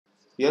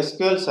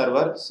SQL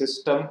Server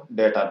System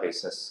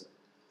Databases.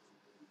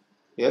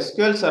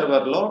 SQL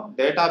Server లో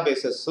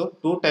databases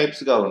 2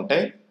 types గా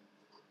ఉంటాయి.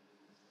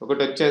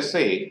 ఒకటి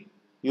వచ్చేసి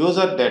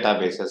యూజర్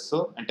డేటాబేసెస్,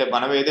 అంటే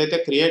మనం ఏదైతే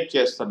క్రియేట్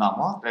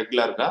చేస్తున్నామో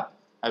రెగ్యులర్ గా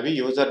అవి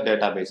యూజర్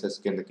డేటాబేసెస్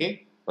కిందకి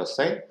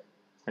వస్తాయి.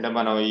 అంటే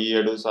మనం ఈ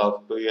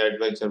ఎడుసాఫ్ట్, ఈ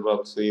అడ్వెంచర్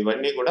వర్క్స్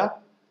ఇవన్నీ కూడా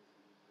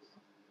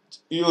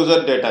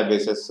యూజర్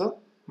డేటాబేసెస్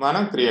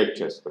మనం క్రియేట్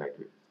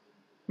చేసుకునేవి.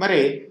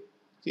 మరి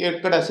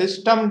ఇక్కడ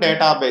సిస్టమ్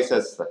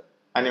డేటాబేసెస్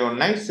అని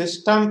ఉన్నాయి.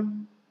 సిస్టమ్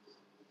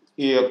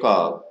ఈ యొక్క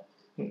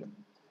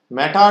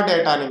మెటా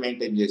డేటాని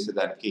మెయింటైన్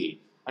చేసేదానికి,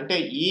 అంటే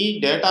ఈ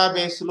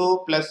డేటాబేస్లు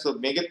ప్లస్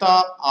మిగతా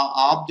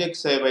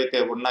ఆబ్జెక్ట్స్ ఏవైతే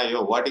ఉన్నాయో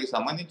వాటికి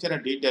సంబంధించిన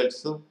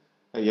details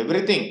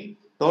everything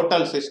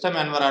total system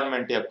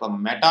environment యొక్క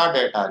meta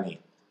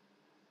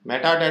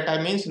data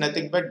means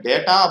nothing but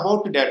data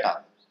about data.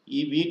 ఈ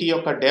వీటి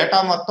యొక్క డేటా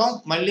మొత్తం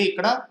మళ్ళీ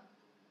ఇక్కడ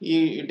ఈ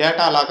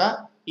డేటా లాగా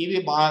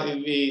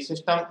ఇవి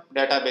సిస్టమ్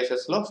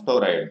డేటాబేసెస్లో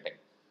స్టోర్ అయి ఉంటాయి.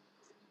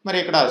 మరి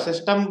ఇక్కడ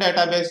సిస్టమ్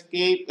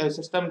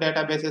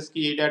డేటాబేసెస్కి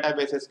ఈ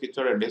డేటాబేసెస్కి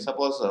చూడండి,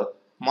 సపోజ్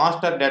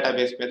మాస్టర్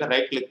డేటాబేస్ మీద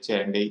రైట్ క్లిక్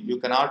చేయండి. You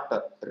cannot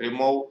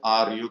remove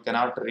are you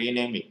cannot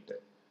rename it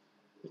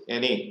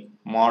any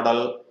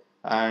model,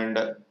 and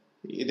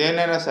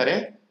ఇదేనైనా సరే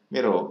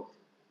మీరు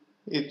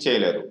ఇది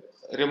చేయలేరు,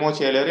 రిమూవ్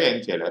చేయలేరు, ఏం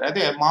చేయలేరు.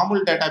 అదే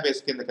మామూలు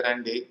డేటాబేస్ కిందకి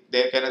రండి,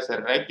 దేనికైనా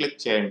సరే రైట్ క్లిక్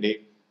చేయండి.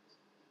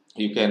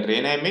 You can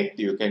rename it,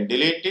 you can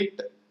delete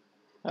it,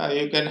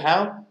 you can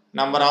have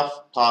number of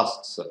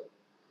tasks.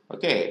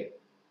 Okay,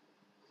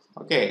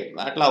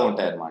 అట్లా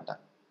ఉంటాయి అన్నమాట.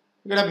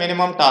 ఇక్కడ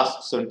మినిమం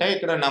టాస్క్స్ ఉంటాయి,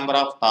 ఇక్కడ నెంబర్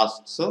ఆఫ్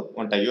టాస్క్స్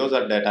ఉంటాయి.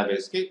 యూజర్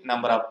డేటాబేస్కి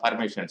నెంబర్ ఆఫ్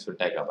పర్మిషన్స్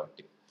ఉంటాయి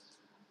కాబట్టి.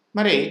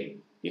 మరి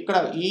ఇక్కడ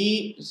ఈ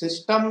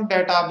సిస్టమ్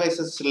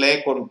డేటాబేసెస్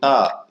లేకుండా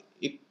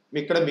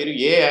ఇక్కడ మీరు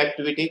ఏ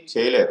యాక్టివిటీ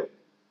చేయలేరు.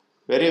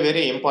 వెరీ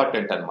వెరీ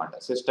ఇంపార్టెంట్ అనమాట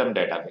సిస్టమ్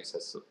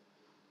డేటాబేసెస్.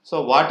 సో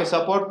వాటి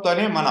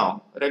సపోర్ట్తోనే మనం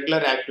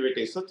రెగ్యులర్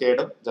యాక్టివిటీస్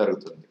చేయడం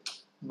జరుగుతుంది.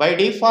 బై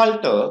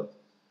డిఫాల్ట్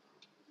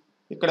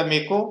ఇక్కడ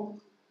మీకు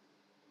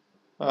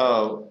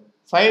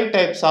 5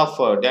 టైప్స్ ఆఫ్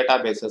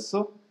డేటాబేసెస్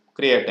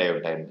క్రియేట్ అయి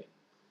ఉంటాయండి.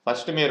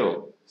 ఫస్ట్ మీరు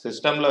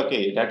సిస్టంలోకి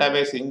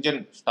డేటాబేస్ ఇంజిన్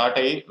స్టార్ట్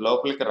అయ్యి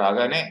లోపలికి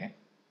రాగానే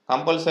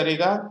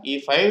కంపల్సరీగా ఈ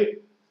 5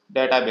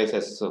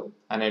 డేటాబేసెస్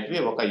అనేటివి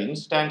ఒక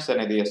ఇన్స్టాన్స్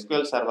అనేది,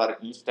 SQL సర్వర్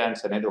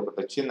ఇన్స్టాన్స్ అనేది ఒకటి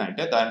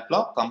వచ్చిందంటే దాంట్లో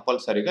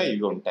కంపల్సరీగా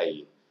ఇవి ఉంటాయి.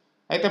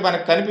 అయితే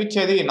మనకు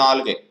కనిపించేది ఈ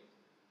 4.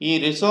 ఈ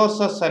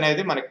రిసోర్సెస్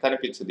అనేది మనకు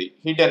కనిపించింది,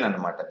 హిడెన్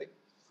అనమాట. అది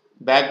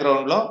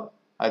బ్యాక్గ్రౌండ్లో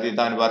అది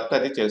దాని వర్క్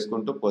అది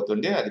చేసుకుంటూ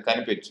పోతుంది, అది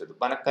కనిపించదు.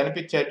 మనకు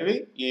కనిపించేటివి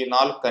ఈ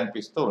 4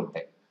 కనిపిస్తూ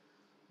ఉంటాయి.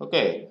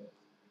 ఓకే,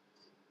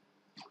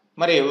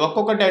 మరి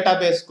ఒక్కొక్క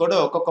డేటాబేస్ కూడా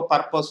ఒక్కొక్క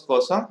పర్పస్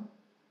కోసం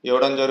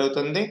ఇవ్వడం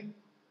జరుగుతుంది.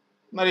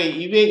 మరి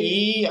ఇవే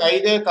ఈ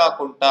 5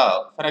 కాకుండా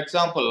ఫర్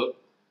ఎగ్జాంపుల్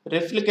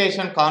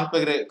రిప్లికేషన్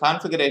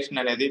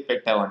కాన్ఫిగరేషన్ అనేది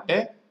పెట్టామంటే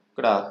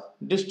ఇక్కడ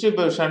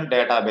డిస్ట్రిబ్యూషన్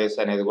డేటాబేస్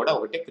అనేది కూడా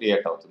ఒకటి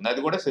క్రియేట్ అవుతుంది,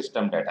 అది కూడా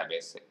system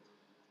database.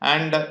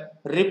 And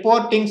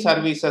reporting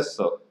services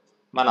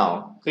మనం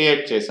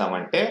క్రియేట్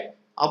చేసామంటే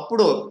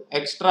అప్పుడు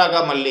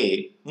ఎక్స్ట్రాగా మళ్ళీ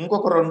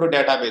ఇంకొక 2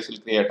 డేటాబేస్లు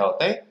క్రియేట్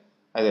అవుతాయి.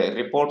 అదే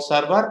రిపోర్ట్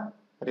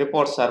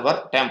సర్వర్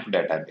టెంప్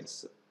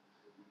డేటాబేస్.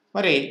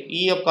 మరి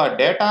ఈ యొక్క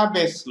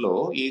డేటాబేస్లో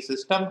ఈ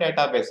సిస్టమ్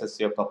డేటాబేసెస్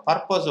యొక్క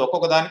పర్పస్,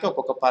 ఒక్కొక్క దానికి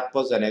ఒక్కొక్క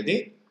పర్పస్ అనేది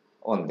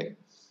ఉంది.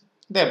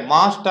 అదే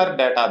మాస్టర్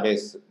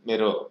డేటాబేస్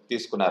మీరు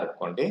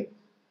తీసుకున్నారనుకోండి,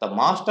 the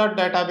master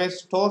database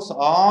stores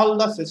all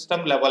the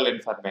system level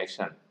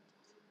information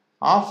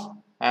of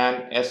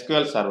and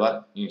SQL server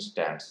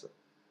instance.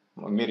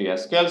 మీరు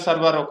SQL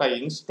సర్వర్ ఒక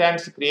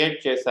ఇన్స్టాన్స్ క్రియేట్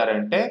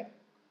చేశారంటే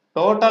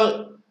total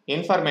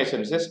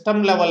information,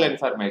 system level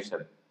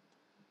information,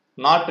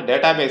 not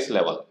database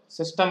level,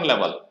 system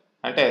level.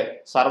 అంటే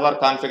server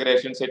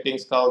configuration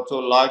settings కావచ్చు,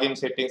 login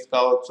settings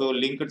కావచ్చు,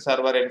 linked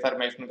server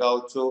information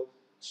కావచ్చు,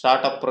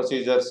 startup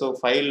procedures,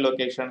 file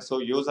locations,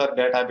 user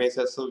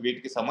databases,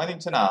 వీటికి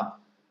సంబంధించిన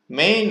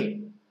main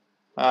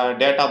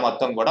data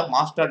మొత్తం కూడా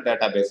మాస్టర్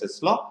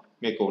డేటాబేసెస్లో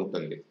మీకు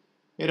ఉంటుంది.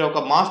 మీరు ఒక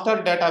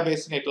మాస్టర్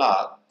డేటాబేస్ని ఇట్లా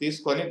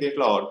తీసుకొని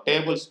దీంట్లో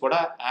టేబుల్స్ కూడా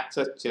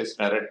యాక్సెస్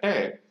చేసినారంటే,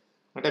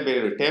 అంటే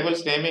మీరు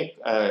టేబుల్స్ ఏమి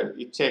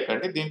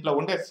ఇచ్చేయకండి, దీంట్లో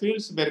ఉండే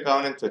ఫీల్డ్స్ మీరు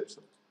గమనించవచ్చు.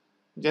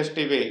 జస్ట్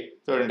ఇవి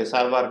చూడండి,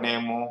 సర్వర్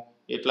నేము,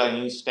 ఇట్లా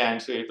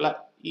ఇన్స్టాన్స్, ఇట్లా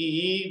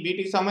ఈ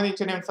వీటికి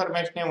సంబంధించిన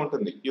ఇన్ఫర్మేషనే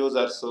ఉంటుంది.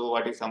 యూజర్స్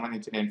వాటికి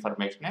సంబంధించిన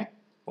ఇన్ఫర్మేషనే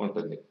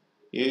ఉంటుంది.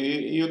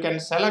 You can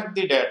select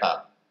the data,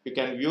 you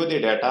can view the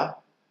data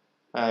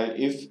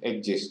if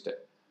exist.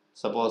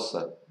 Suppose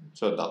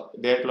చూద్దాం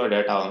దేంట్లో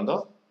డేటా ఉందో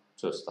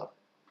చూస్తాం.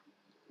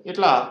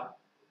 ఇట్లా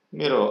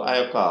మీరు ఆ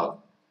యొక్క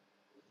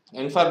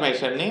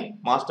ఇన్ఫర్మేషన్ని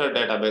మాస్టర్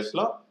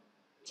డేటాబేస్లో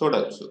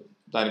చూడొచ్చు.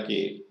 దానికి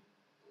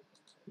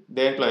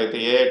దేంట్లో అయితే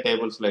ఏ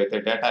టేబుల్స్లో అయితే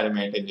డేటాని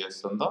మెయింటైన్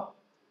చేస్తుందో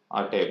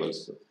ఆ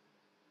టేబుల్స్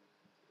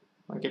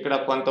మనకి ఇక్కడ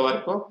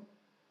కొంతవరకు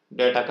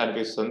డేటా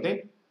కనిపిస్తుంది.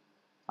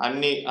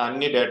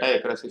 అన్ని డేటా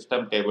ఇక్కడ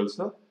సిస్టమ్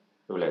టేబుల్స్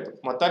ఇవ్వలేదు.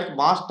 మొత్తానికి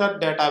మాస్టర్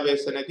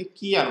డేటాబేస్ అనేది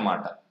కీ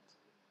అనమాట.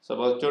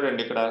 సపోజ్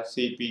చూడండి ఇక్కడ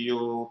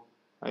CPU,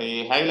 ఈ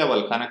హై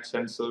లెవెల్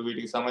కనెక్షన్స్,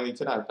 వీటికి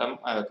సంబంధించిన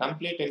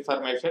కంప్లీట్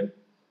ఇన్ఫర్మేషన్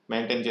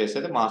మెయింటైన్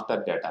చేసేది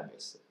మాస్టర్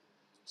డేటాబేస్.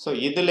 సో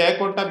ఇది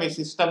లేకుండా మీ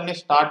సిస్టమ్ని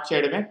స్టార్ట్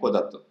చేయడమే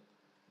కుదరదు.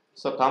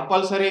 సో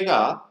కంపల్సరీగా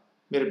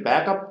మీరు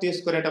బ్యాకప్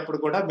తీసుకునేటప్పుడు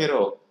కూడా మీరు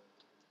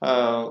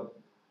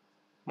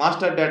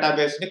మాస్టర్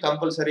డేటాబేస్ని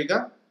కంపల్సరీగా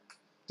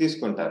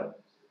తీసుకుంటారు.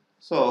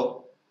 సో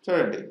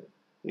చూడండి,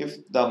 if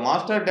the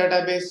master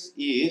database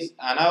is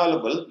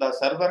unavailable the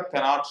server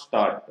cannot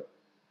start.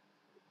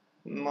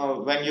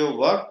 When you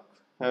work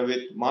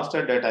with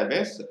master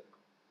database,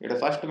 ఇక్కడ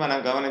ఫస్ట్ మనం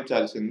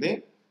గమనించాల్సింది,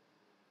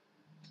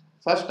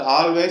 first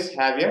always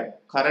have a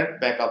current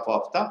backup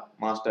of the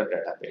master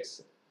database.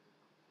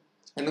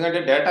 ఎందుకంటే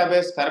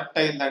డేటాబేస్ కరెక్ట్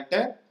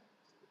అయిందంటే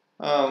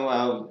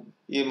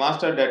ఈ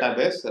master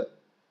database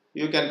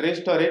you can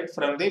restore it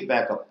from the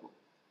backup.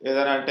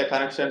 ఏదైనా అంటే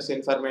connections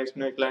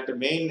information, ఇట్లాంటి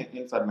main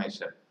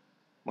information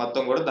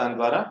మొత్తం కూడా దాని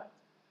ద్వారా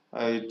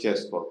యూజ్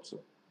చేసుకోవచ్చు.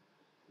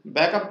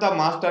 Backup the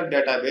master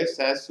database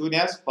as soon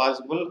as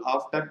possible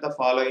after the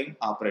following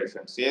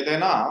operations.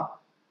 ఏదైనా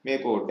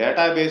మీకు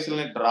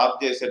డేటాబేస్ని డ్రాప్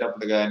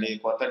చేసేటప్పుడు కానీ,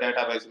 కొత్త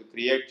డేటాబేస్లు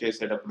క్రియేట్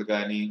చేసేటప్పుడు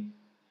కానీ,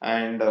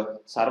 అండ్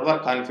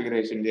సర్వర్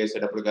కాన్ఫిగరేషన్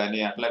చేసేటప్పుడు కానీ,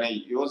 అట్లనే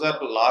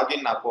యూజర్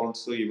లాగిన్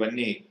అకౌంట్స్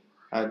ఇవన్నీ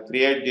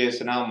క్రియేట్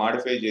చేసినా,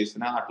 మాడిఫై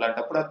చేసినా,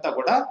 అట్లాంటప్పుడు అంతా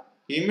కూడా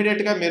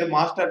ఇమ్మీడియట్గా మీరు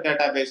మాస్టర్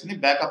డేటాబేస్ని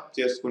బ్యాకప్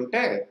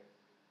చేసుకుంటే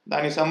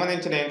దానికి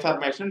సంబంధించిన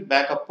ఇన్ఫర్మేషన్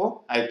బ్యాకప్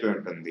అయిపోయి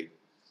ఉంటుంది.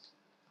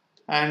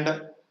 And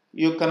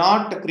you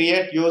cannot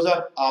create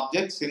user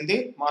objects in the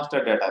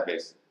master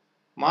database.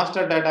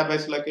 Master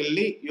డేటాబేస్లోకి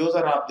వెళ్ళి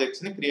యూజర్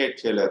ఆబ్జెక్ట్స్ని క్రియేట్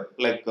చేయలేరు.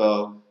 లైక్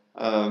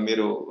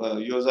మీరు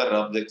యూజర్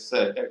ఆబ్జెక్ట్స్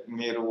అంటే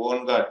మీరు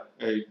ఓన్గా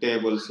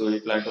టేబుల్స్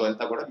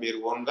ఇట్లాంటివంతా కూడా మీరు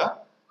ఓన్గా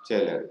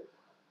చేయలేరు.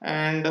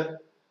 అండ్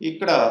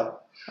ఇక్కడ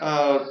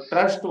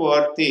ట్రస్ట్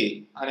వర్తీ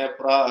అనే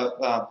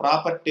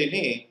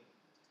ప్రాపర్టీని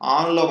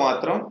ఆన్లో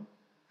మాత్రం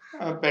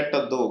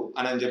పెట్టొద్దు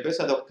అని చెప్పేసి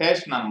అదొక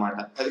క్యాషన్ అనమాట.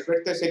 అది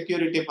పెడితే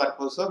సెక్యూరిటీ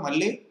పర్పస్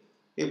మళ్ళీ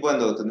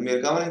ఇబ్బంది అవుతుంది. మీరు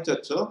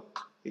గమనించవచ్చు,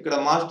 ఇక్కడ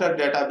మాస్టర్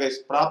డేటాబేస్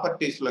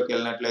ప్రాపర్టీస్లోకి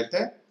వెళ్ళినట్లయితే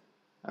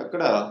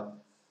అక్కడ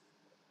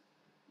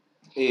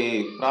ఈ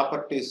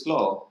ప్రాపర్టీస్లో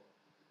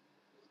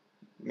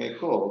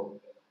మీకు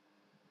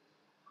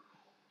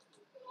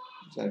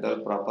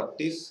జనరల్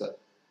ప్రాపర్టీస్,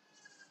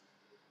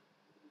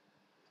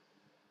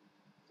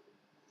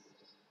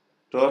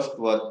 ట్రస్ట్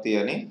వర్తీ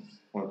అని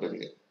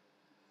ఉంటుంది.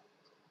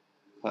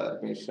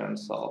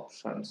 పర్మిషన్స్,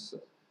 ఆప్షన్స్,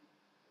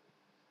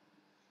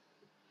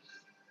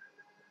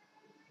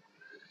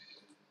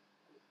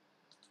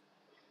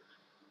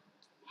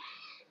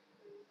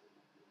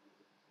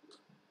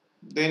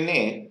 దీన్ని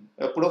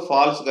ఎప్పుడు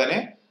ఫాల్స్గానే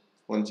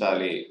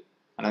ఉంచాలి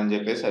అని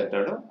చెప్పేసి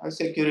అంటాడు. అది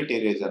సెక్యూరిటీ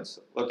రీజన్స్.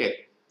 ఓకే,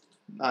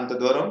 అంత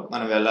దూరం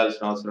మనం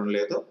వెళ్ళాల్సిన అవసరం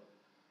లేదు.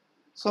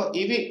 సో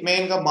ఇవి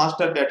మెయిన్గా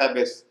మాస్టర్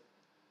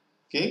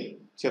డేటాబేస్కి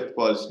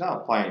చెప్పుకోవాల్సిన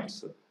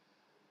పాయింట్స్.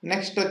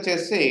 నెక్స్ట్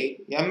వచ్చేసి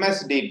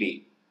ఎంఎస్డిబి.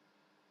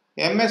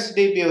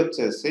 ఎంఎస్డిబి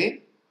వచ్చేసి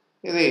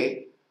ఇది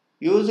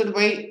used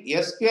by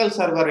SQL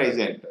server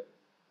agent.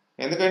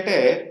 ఎందుకంటే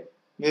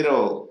మీరు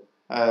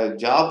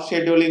జాబ్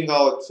షెడ్యూలింగ్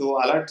కావచ్చు,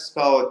 అలర్ట్స్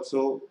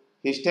కావచ్చు,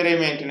 హిస్టరీ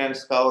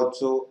మెయింటెనెన్స్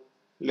కావచ్చు,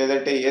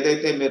 లేదంటే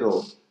ఏదైతే మీరు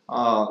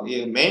ఈ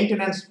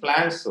మెయింటెనెన్స్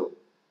ప్లాన్స్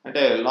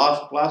అంటే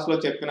లాస్ట్ క్లాస్లో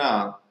చెప్పిన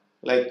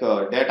లైక్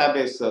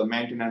డేటాబేస్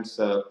మెయింటెనెన్స్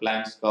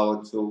ప్లాన్స్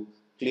కావచ్చు,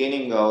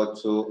 క్లీనింగ్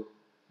కావచ్చు,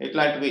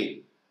 ఇట్లాంటివి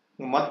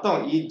మొత్తం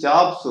ఈ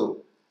జాబ్స్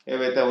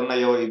ఏవైతే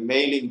ఉన్నాయో, ఈ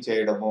మెయిలింగ్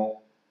చేయడము,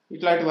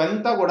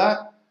 ఇట్లాంటివంతా కూడా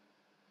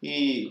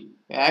ఈ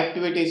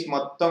యాక్టివిటీస్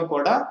మొత్తం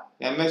కూడా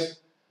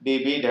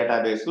ఎంఎస్డిబి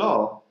డేటాబేస్లో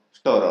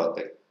స్టోర్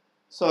అవుతాయి.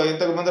 సో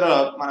ఇంతకు ముందర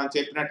మనం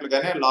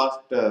చెప్పినట్లుగానే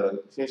లాస్ట్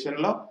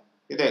సెషన్లో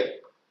ఇదే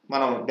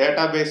మనం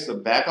డేటాబేస్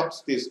బ్యాకప్స్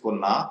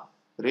తీసుకున్నా,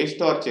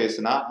 రీస్టోర్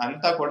చేసినా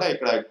అంతా కూడా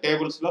ఇక్కడ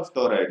టేబుల్స్లో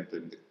స్టోర్ అయి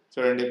ఉంటుంది.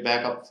 చూడండి,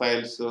 బ్యాకప్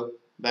ఫైల్స్,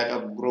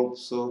 బ్యాకప్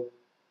గ్రూప్స్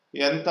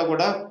ఇదంతా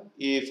కూడా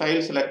ఈ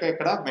ఫైల్స్ లెక్క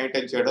ఇక్కడ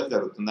మెయింటైన్ చేయడం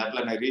జరుగుతుంది.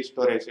 అట్లనే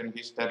restoration,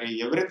 history,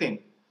 everything.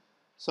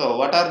 So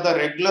what are the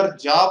regular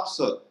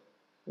jobs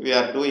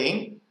we are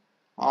doing,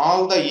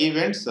 all the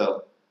events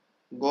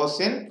goes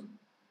in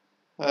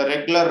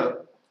regular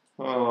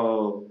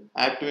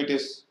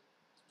activities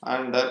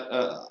under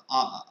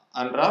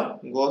all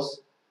goes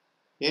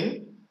in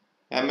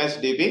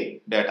MSDB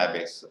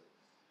database.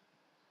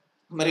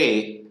 మరి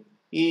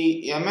ఈ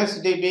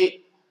MSDB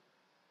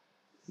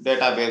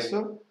డేటాబేస్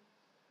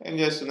ఏం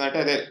చేస్తుందంటే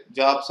అదే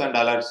jobs and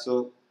alerts,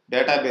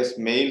 database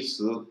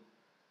mails,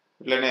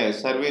 ఇట్లనే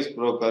service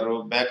broker,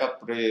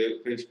 backup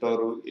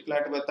రీస్టోరు,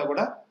 ఇట్లాంటివంతా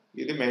కూడా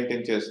ఇది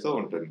maintain చేస్తూ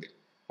ఉంటుంది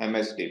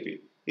ఎంఎస్డిబి.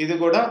 ఇది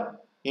కూడా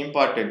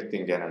ఇంపార్టెంట్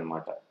థింగ్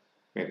అనమాట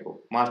మీకు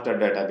మాస్టర్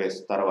డేటాబేస్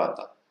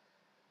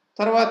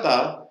తర్వాత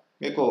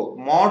మీకు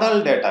మోడల్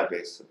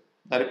డేటాబేస్.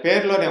 దాని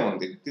పేరులోనే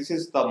ఉంది, this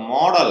is the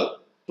model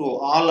to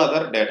all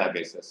other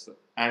databases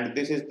and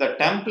this is the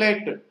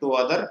template to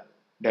other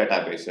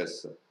databases.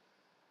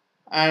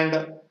 And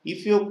if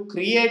you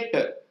create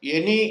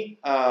any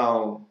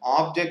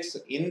objects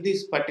in this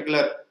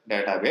particular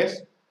database,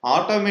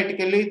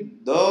 automatically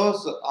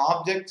those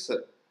objects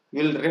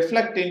will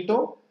reflect into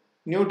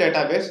new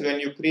database when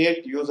you create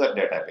user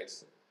database.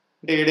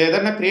 అంటే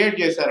ఏదైనా create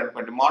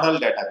చేశారనుకోండి model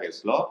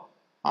డేటాబేస్లో,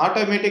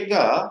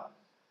 ఆటోమేటిక్గా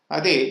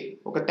అది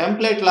ఒక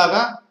template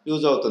లాగా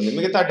use అవుతుంది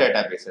మిగతా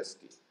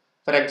డేటాబేసెస్కి.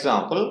 ఫర్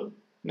ఎగ్జాంపుల్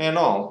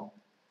నేను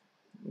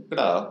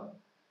ఇక్కడ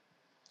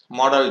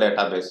మోడల్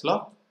డేటాబేస్లో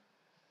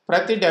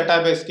ప్రతి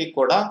డేటాబేస్కి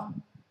కూడా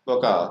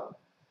ఒక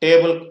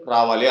టేబుల్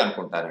రావాలి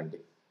అనుకుంటారండి.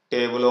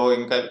 టేబుల్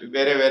ఇంకా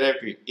వేరే వేరే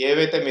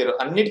ఏవైతే మీరు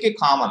అన్నిటికీ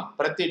కామన్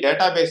ప్రతి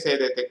డేటాబేస్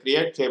ఏదైతే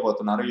క్రియేట్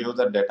చేయబోతున్నారో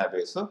యూజర్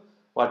డేటాబేస్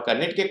వాటికి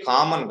అన్నిటికీ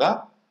కామన్గా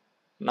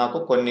నాకు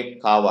కొన్ని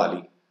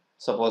కావాలి.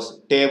 సపోజ్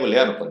టేబులే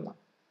అనుకుందాం.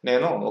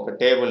 నేను ఒక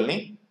టేబుల్ని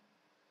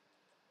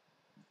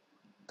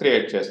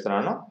క్రియేట్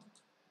చేస్తున్నాను.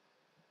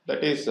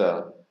 That is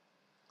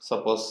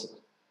suppose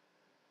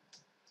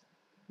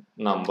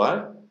number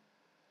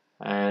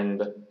and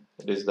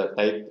it is the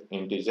type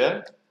integer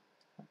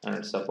and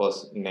suppose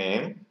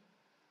name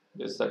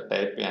it is the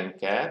type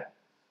nchar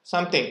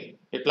something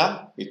ఇట్లా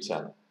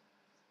ఇచ్చాను.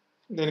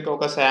 దీనికి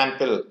ఒక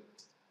శాంపిల్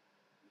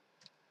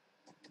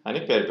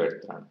అని పేరు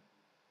పెడతాను.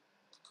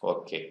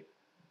 ఓకే,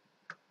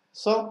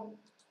 సో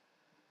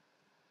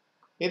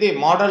ఇది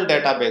మోడల్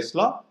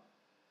డేటాబేస్లో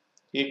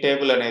ఈ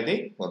టేబుల్ అనేది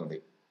ఉంది.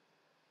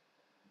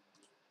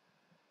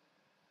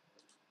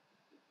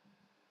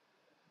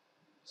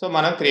 సో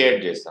మనం క్రియేట్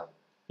చేస్తాం.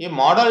 ఈ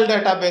మోడల్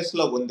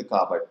డేటాబేస్లో ఉంది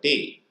కాబట్టి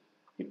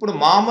ఇప్పుడు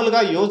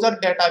మామూలుగా యూజర్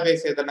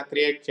డేటాబేస్ ఏదైనా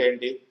క్రియేట్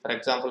చేయండి. For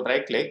example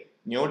right click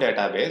new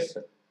database,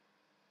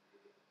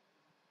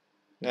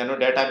 నేను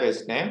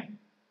డేటాబేస్ నేమ్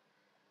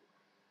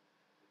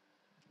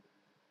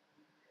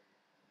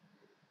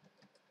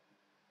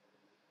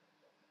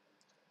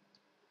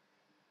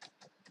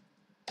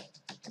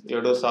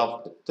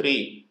Edusoft 3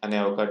 అనే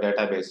ఒక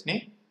డేటాబేస్ని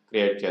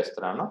క్రియేట్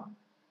చేస్తున్నాను.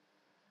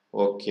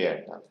 ఓకే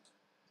అంటారు.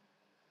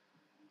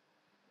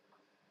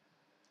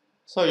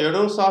 సో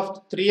Edusoft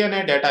 3 అనే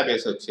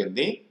డేటాబేస్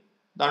వచ్చింది.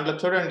 దాంట్లో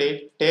చూడండి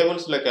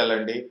టేబుల్స్లోకి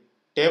వెళ్ళండి.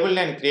 టేబుల్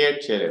నేను క్రియేట్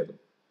చేయలేదు,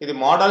 ఇది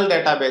మోడల్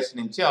డేటాబేస్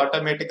నుంచి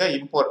ఆటోమేటిక్గా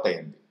ఇంపోర్ట్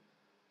అయింది.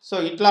 సో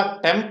ఇట్లా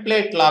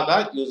టెంప్లేట్ లాగా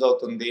యూజ్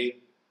అవుతుంది.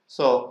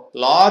 సో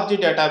లార్జ్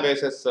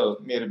డేటాబేసెస్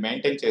మీరు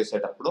మెయింటైన్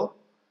చేసేటప్పుడు,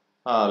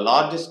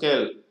 లార్జ్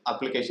స్కేల్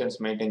అప్లికేషన్స్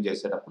మెయింటైన్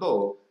చేసేటప్పుడు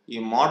ఈ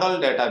మోడల్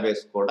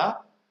డేటాబేస్ కూడా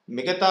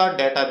మిగతా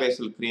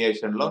డేటాబేస్ల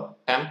క్రియేషన్లో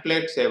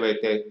టెంప్లెట్స్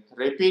ఏవైతే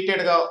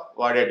రిపీటెడ్గా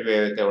వాడేటివి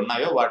ఏవైతే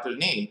ఉన్నాయో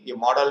వాటిని ఈ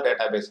మోడల్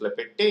డేటాబేస్లో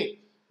పెట్టి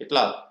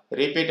ఇట్లా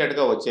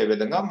రిపీటెడ్గా వచ్చే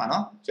విధంగా మనం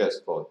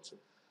చేసుకోవచ్చు.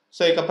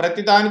 సో ఇక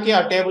ప్రతిదానికి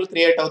ఆ టేబుల్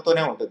క్రియేట్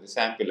అవుతూనే ఉంటుంది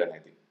శాంపిల్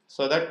అనేది.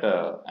 So that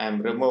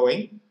I'm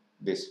removing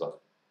this one.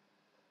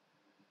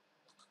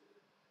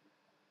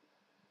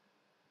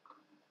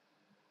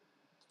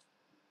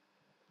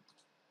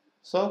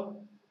 So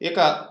ఇక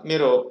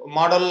మీరు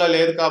మోడల్లో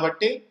లేదు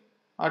కాబట్టి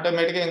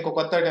ఆటోమేటిక్గా ఇంకో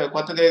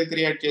కొత్తది ఏది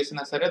క్రియేట్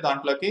చేసినా సరే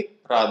దాంట్లోకి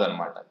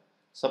రాదనమాట.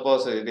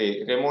 సపోజ్ ఇది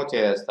రిమూవ్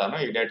చేస్తాను,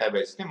 ఈ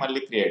డేటాబేస్ని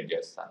మళ్ళీ క్రియేట్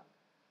చేస్తాను.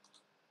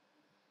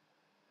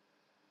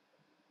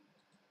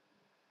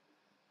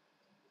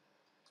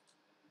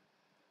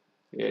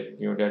 Create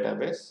new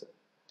database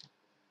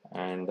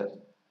and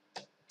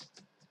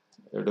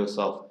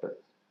Edusoft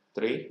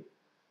 3.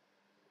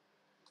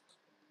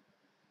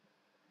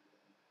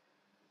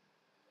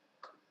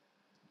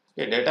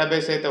 ఈ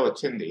డేటాబేస్ అయితే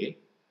వచ్చింది,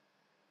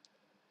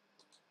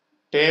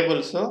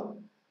 టేబుల్స్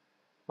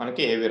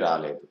మనకి ఏవి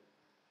రాలేదు.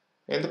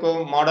 ఎందుకు?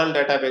 మోడల్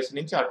డేటాబేస్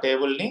నుంచి ఆ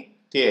టేబుల్ని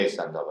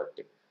తీసేసాం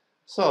కాబట్టి.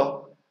 సో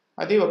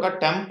అది ఒక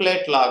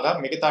టెంప్లేట్ లాగా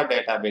మిగతా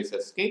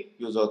డేటాబేసెస్కి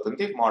యూజ్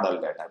అవుతుంది model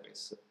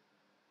database.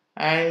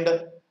 And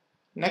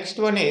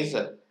next one is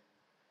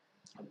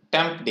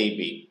temp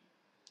dB.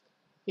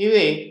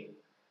 ఇవి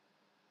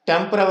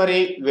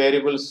టెంపరవరీ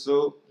వేరియబుల్స్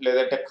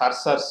లేదంటే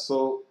కర్సర్స్,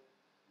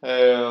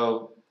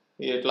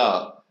 ఇట్లా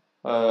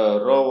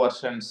రో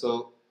వర్షన్స్,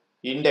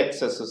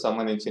 ఇండెక్సెస్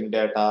సంబంధించిన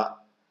డేటా,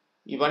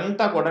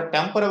 ఇవంతా కూడా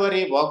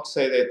టెంపరవరీ వర్క్స్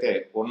ఏదైతే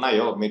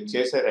ఉన్నాయో మీరు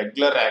చేసే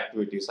రెగ్యులర్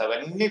యాక్టివిటీస్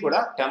అవన్నీ కూడా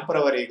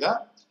టెంపరవరీగా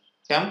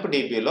టెంప్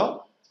డిబిలో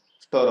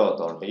స్టోర్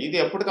అవుతూ ఉంటాయి. ఇది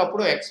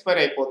ఎప్పటికప్పుడు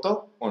ఎక్స్పైర్ అయిపోతూ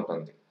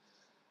ఉంటుంది.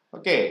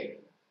 ఓకే,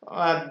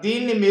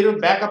 దీన్ని మీరు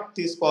బ్యాకప్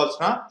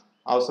తీసుకోవాల్సిన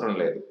అవసరం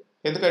లేదు,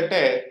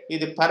 ఎందుకంటే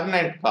ఇది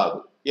పర్మనెంట్ కాదు.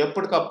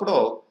 ఎప్పటికప్పుడు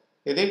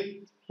ఇది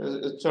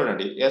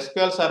చూడండి,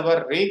 SQL Server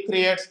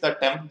recreates the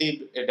temp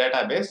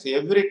database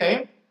every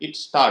time it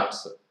starts.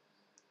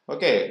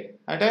 Okay,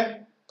 అంటే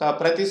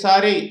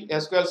ప్రతిసారి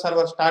SQL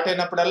Server start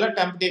అయినప్పుడల్లా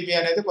temp dB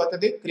అనేది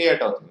కొత్తది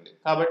క్రియేట్ అవుతుంది.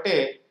 కాబట్టి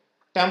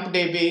temp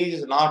dB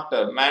is not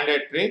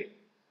mandatory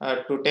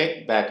to take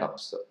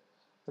backups.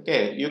 Okay,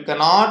 you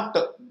cannot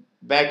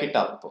back it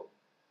up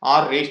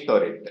or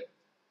restore it.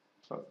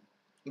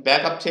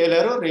 Backup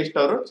చేయలేరు,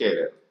 restore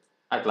చేయలేరు,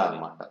 అట్లా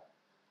అనమాట.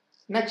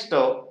 నెక్స్ట్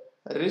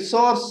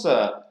రిసోర్స్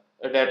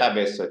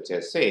డేటాబేస్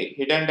వచ్చేసి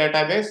హిడెన్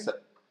డేటాబేస్.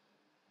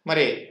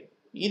 మరి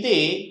ఇది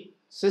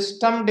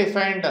సిస్టమ్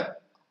డిఫైన్డ్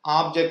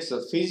ఆబ్జెక్ట్స్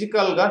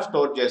ఫిజికల్గా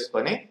స్టోర్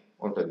చేసుకొని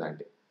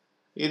ఉంటుందండి.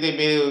 ఇది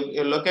మీ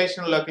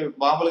లొకేషన్లోకి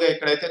మామూలుగా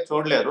ఇక్కడైతే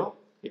చూడలేరు,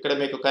 ఇక్కడ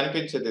మీకు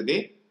కనిపించేది ఇది.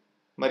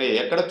 మరి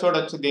ఎక్కడ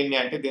చూడొచ్చు దీన్ని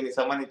అంటే, దీనికి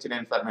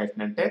సంబంధించిన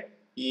ఇన్ఫర్మేషన్ అంటే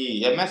ఈ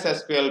MS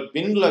SQL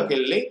బిన్లోకి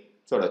వెళ్ళి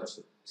చూడొచ్చు.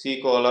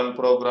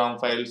 C:\ప్రోగ్రామ్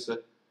ఫైల్స్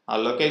ఆ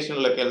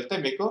లొకేషన్లోకి వెళ్తే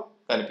మీకు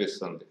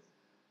కనిపిస్తుంది.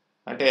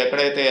 అంటే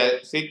ఎక్కడైతే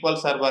SQL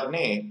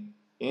సర్వర్ని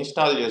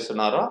ఇన్స్టాల్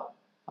చేస్తున్నారో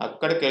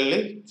అక్కడికి వెళ్ళి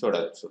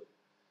చూడొచ్చు.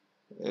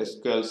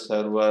 SQL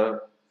server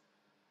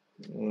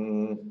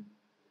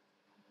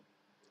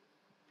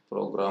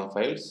program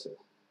files,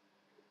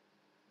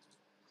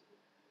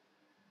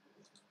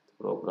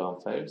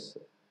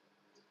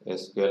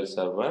 SQL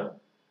Server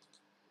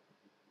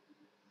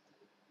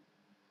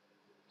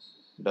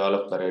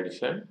Developer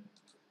Edition,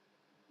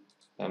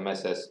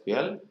 MS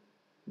SQL.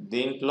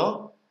 దీంట్లో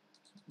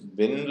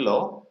బిన్లో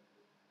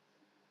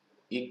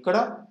ఇక్కడ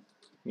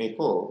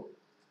మీకు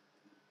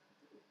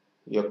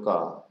ఈ యొక్క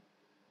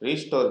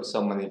రీస్టోర్కి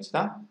సంబంధించిన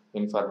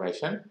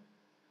ఇన్ఫర్మేషన్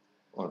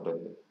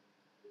ఉంటుంది.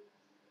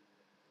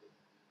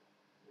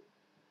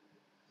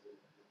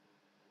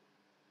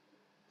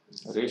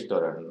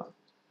 రీస్టోర్ అన్నా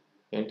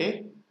ఏంటి,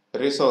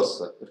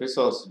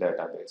 resource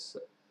database.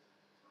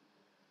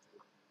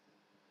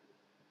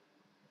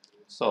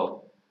 So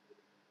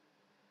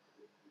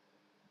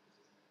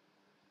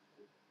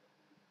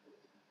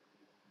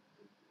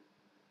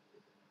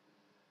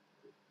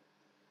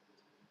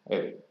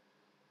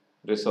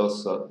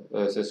resource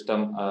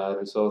system,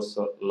 resource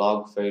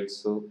log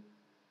files,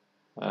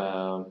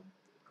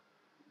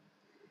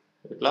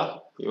 ఇట్లా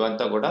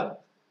ఇవంతా కూడా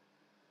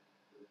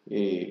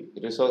ఈ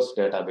రిసోర్స్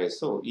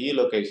డేటాబేస్ ఈ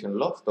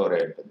లొకేషన్లో స్టోర్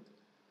అయి ఉంటుంది.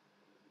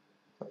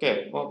 ఓకే,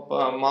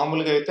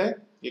 మామూలుగా అయితే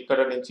ఇక్కడ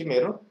నుంచి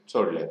మీరు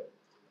చూడలేరు.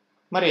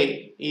 మరి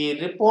ఈ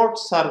రిపోర్ట్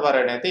సర్వర్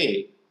అనేది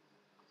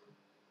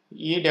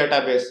ఈ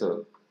డేటాబేస్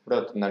ఇప్పుడు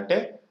అవుతుందంటే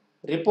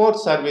రిపోర్ట్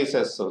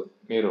సర్వీసెస్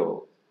మీరు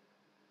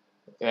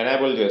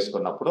ఎనేబుల్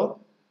చేసుకున్నప్పుడు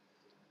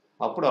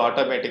అప్పుడు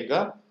ఆటోమేటిక్గా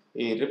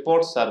ఈ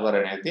రిపోర్ట్ సర్వర్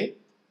అనేది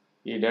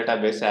ఈ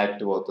డేటాబేస్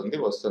యాక్టివ్ అవుతుంది,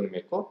 వస్తుంది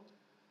మీకు.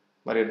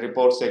 మరి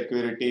రిపోర్ట్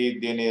సెక్యూరిటీ,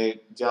 దీని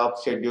job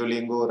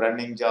scheduling,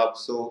 running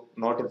jobs,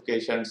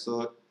 notifications,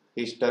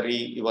 history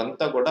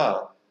ఇవంతా కూడా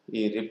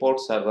ఈ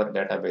రిపోర్ట్ సర్వర్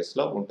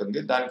డేటాబేస్లో ఉంటుంది.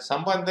 దానికి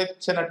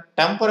సంబంధించిన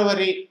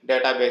టెంపరవరీ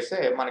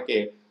డేటాబేసే మనకి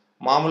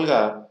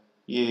మామూలుగా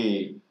ఈ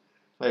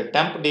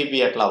టెంప్ డిబి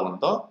ఎట్లా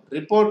ఉందో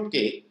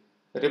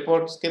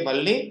రిపోర్ట్స్కి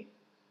మళ్ళీ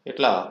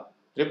ఇట్లా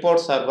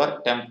రిపోర్ట్ సర్వర్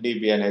టెంప్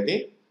డిబి అనేది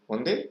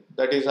ఉంది.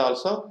 That is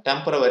also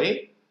temporary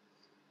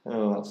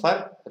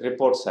for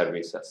report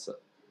services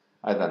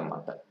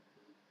అదనమాట.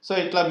 సో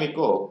ఇట్లా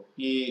మీకు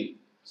ఈ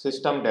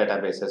సిస్టమ్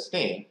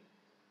డేటాబేసెస్ని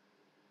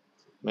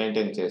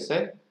మెయింటైన్ చేసే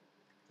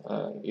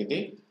ఇది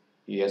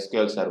ఈ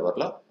SQL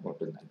సర్వర్లో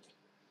ఉంటుందండి.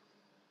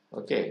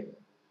 ఓకే.